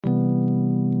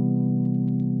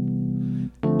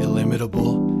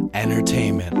Illimitable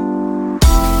Entertainment.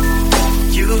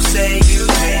 You say you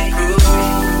can't prove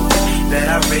that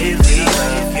I really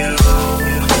love you.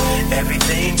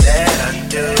 Everything that I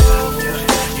do,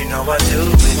 you know I do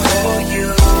it for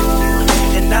you.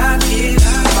 And I give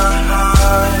you my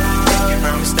heart. You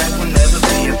promise that we'll never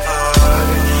be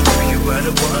apart. You were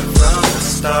the one from the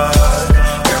start.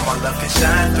 Girl, my love can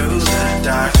shine through the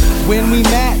dark. When we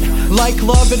met, like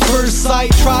love at first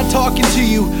sight, tried talking to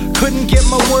you, couldn't get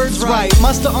my words right.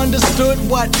 Must've understood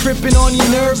what tripping on your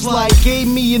nerves like. Gave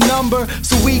me your number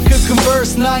so we could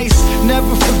converse nice.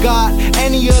 Never forgot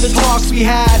any of the talks we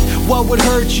had. What would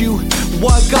hurt you?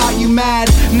 What got you mad?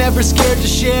 Never scared to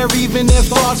share even if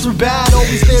thoughts were bad.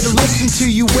 Always there to listen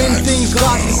to you when things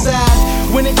got you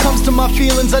sad. When it comes to my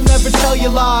feelings, I never tell you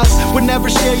lies. Would never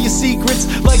share your secrets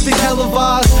like they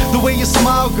televise. The way you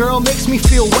smile, girl, makes me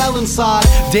feel well inside.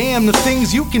 Damn, the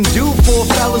things you can do for a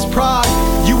fella's pride.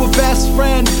 You a best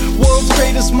friend, world's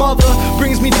greatest mother.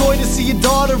 Brings me joy to see your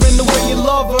daughter and the way you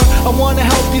love her. I wanna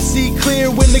help you see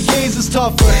clear when the gaze is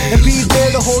tougher, and be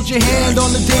there to hold your hand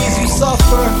on the days you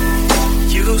suffer.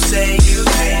 You say you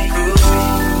can't prove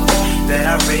that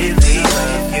I really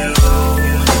love you.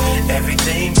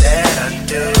 Everything that I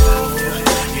do,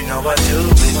 you know I do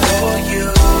it for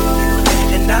you.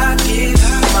 And I give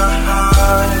you my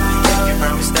heart. You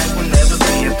promise that we'll never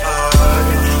be apart.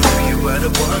 You were the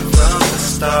one from the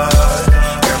start.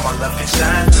 Girl, my love can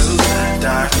shine through the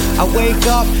dark. I wake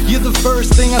up, you're the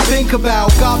first thing I think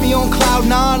about. Got me on cloud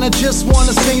nine, I just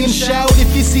wanna sing and shout.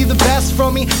 If you see the best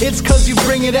from me, it's cause you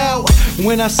bring it out.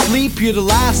 When I sleep, you're the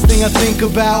last thing I think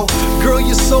about. Girl,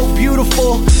 you're so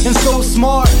beautiful and so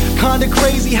smart. Kinda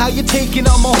crazy how you're taking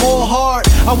up my whole heart.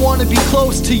 I wanna be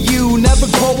close to you, never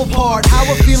grow apart. How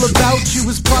I feel about you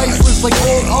is priceless like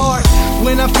old art.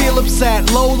 When I feel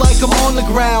upset, low like I'm on the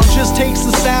ground, just takes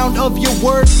the sound of your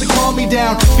words to calm me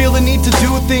down. Feel the need to do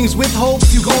things with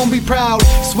hopes you gon' be proud.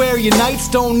 Swear your nights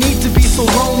don't need to be so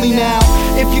lonely now.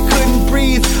 If you couldn't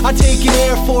breathe, I take an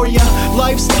air for ya.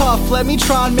 Life's tough, let me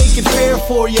try and make it fair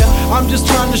for ya. I'm just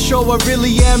trying to show I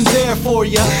really am there for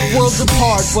ya. Worlds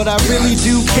apart, but I really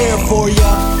do care for ya.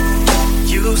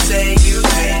 You say you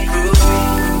can't prove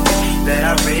that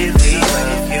I really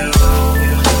love you.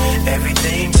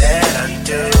 Everything that I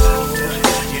do,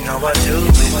 you know I do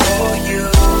it for you.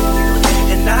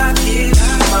 And I give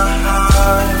you my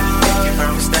heart. You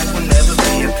promise that we'll never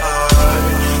be apart.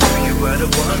 You were the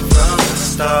one from the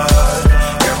start.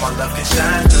 Girl, my love can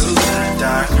shine through the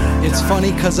dark. It's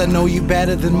funny cause I know you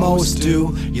better than most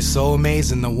do. You're so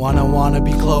amazing, the one I wanna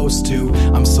be close to.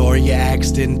 I'm sorry your ex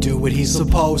didn't do what he's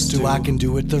supposed to. I can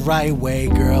do it the right way,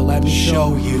 girl, let me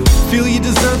show you. Feel you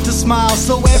deserve to smile,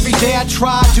 so every day I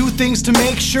try. Do things to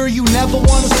make sure you never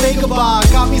wanna say goodbye.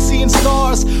 Got me seeing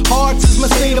stars, hearts is my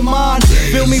state of mind.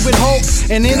 Fill me with hope,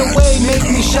 and in a way make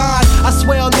me shine. I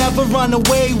swear I'll never run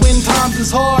away when times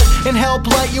is hard, and help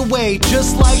light your way,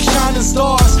 just like shining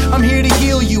stars. I'm here to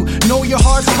heal you, know your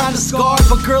heart's kinda scarred,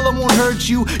 but girl, I won't hurt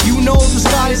you. You know the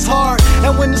sky is hard,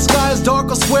 and when the sky is dark,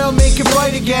 I swear I'll make it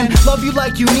bright again. Love you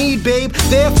like you need, babe,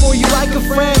 there for you like a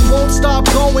friend. Won't stop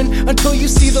going until you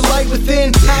see the light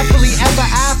within. Happily ever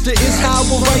after is how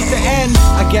we'll write the end.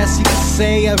 I guess you could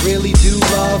say I really do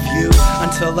love you.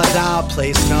 Until I die, I'll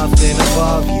place nothing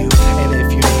above you. And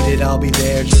if you need it, I'll be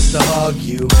there just to hug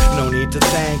you. No need to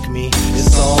thank me,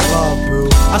 it's all love, bro.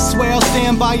 I swear I'll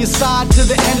stand by your side to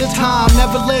the end of time.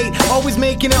 Never late, always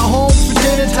making it home for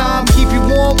dinner time. Keep you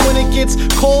warm when it gets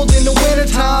cold in the winter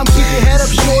time. Keep your head up,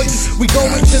 shorty, we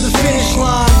going to the finish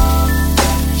line.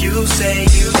 You say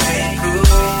you can't prove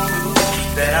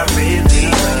that I really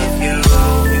love you.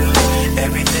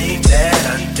 Everything that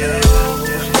I do,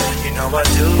 you know I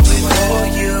do it for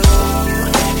you.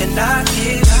 And I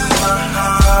give you my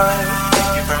heart.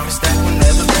 You promise that we'll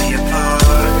never be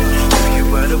apart. You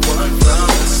were the one from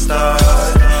the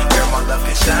start. Girl, my love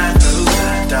can shine through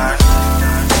the dark.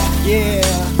 Yeah.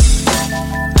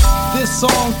 This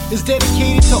song is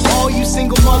dedicated to all you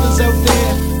single mothers out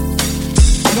there.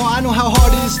 You know, I know how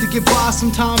hard it is to get by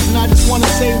sometimes, and I just wanna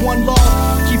say one love,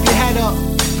 keep your head up,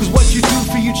 cause what you do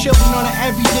for your children on an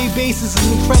everyday basis is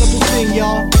an incredible thing,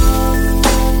 y'all.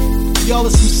 Y'all are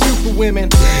some super women,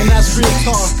 and that's real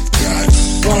talk.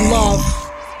 One love.